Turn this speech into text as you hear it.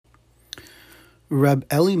Reb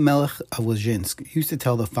Elimelech of Lezhinsk used to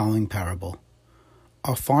tell the following parable.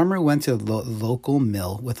 A farmer went to the local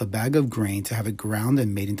mill with a bag of grain to have it ground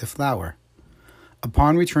and made into flour.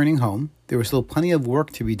 Upon returning home, there was still plenty of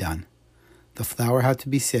work to be done. The flour had to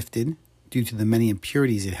be sifted, due to the many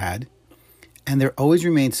impurities it had, and there always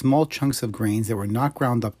remained small chunks of grains that were not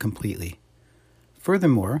ground up completely.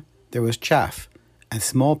 Furthermore, there was chaff, and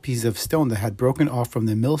small pieces of stone that had broken off from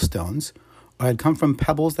the millstones, or had come from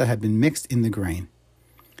pebbles that had been mixed in the grain.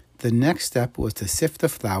 The next step was to sift the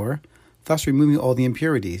flour, thus removing all the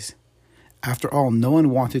impurities. After all, no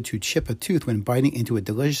one wanted to chip a tooth when biting into a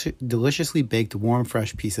deliciously baked, warm,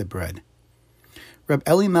 fresh piece of bread. Reb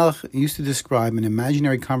Elimelech used to describe an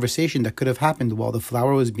imaginary conversation that could have happened while the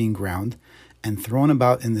flour was being ground and thrown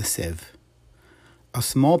about in the sieve. A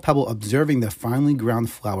small pebble observing the finely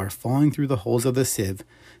ground flour falling through the holes of the sieve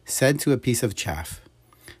said to a piece of chaff,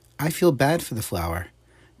 "I feel bad for the flour.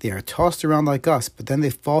 They are tossed around like us, but then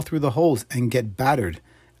they fall through the holes and get battered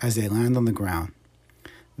as they land on the ground.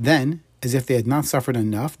 Then, as if they had not suffered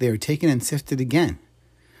enough, they are taken and sifted again.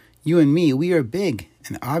 You and me, we are big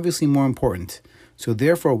and obviously more important, so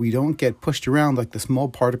therefore we don't get pushed around like the small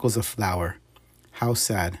particles of flour. How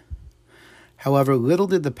sad." However, little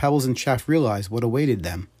did the pebbles and chaff realize what awaited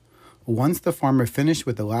them. Once the farmer finished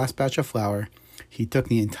with the last batch of flour, he took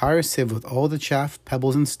the entire sieve with all the chaff,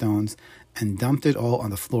 pebbles, and stones and dumped it all on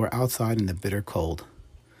the floor outside in the bitter cold.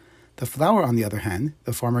 The flour, on the other hand,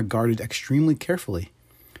 the farmer guarded extremely carefully,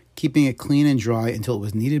 keeping it clean and dry until it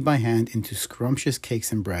was kneaded by hand into scrumptious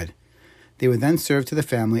cakes and bread. They were then served to the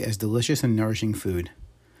family as delicious and nourishing food.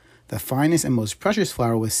 The finest and most precious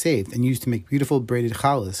flour was saved and used to make beautiful braided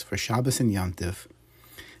challahs for Shabbos and Yom Tov.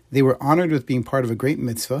 They were honored with being part of a great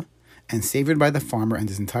mitzvah and savored by the farmer and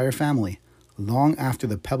his entire family, long after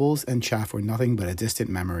the pebbles and chaff were nothing but a distant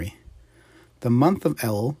memory. The month of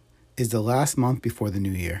Elul is the last month before the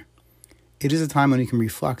new year. It is a time when we can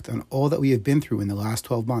reflect on all that we have been through in the last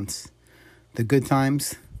 12 months, the good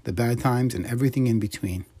times, the bad times, and everything in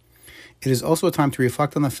between. It is also a time to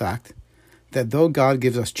reflect on the fact that though God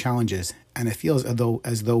gives us challenges and it feels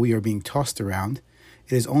as though we are being tossed around,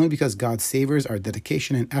 it is only because God savors our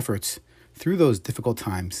dedication and efforts through those difficult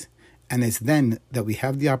times, and it's then that we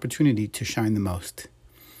have the opportunity to shine the most.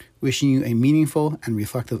 Wishing you a meaningful and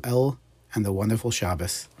reflective Elul and a wonderful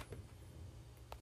Shabbos.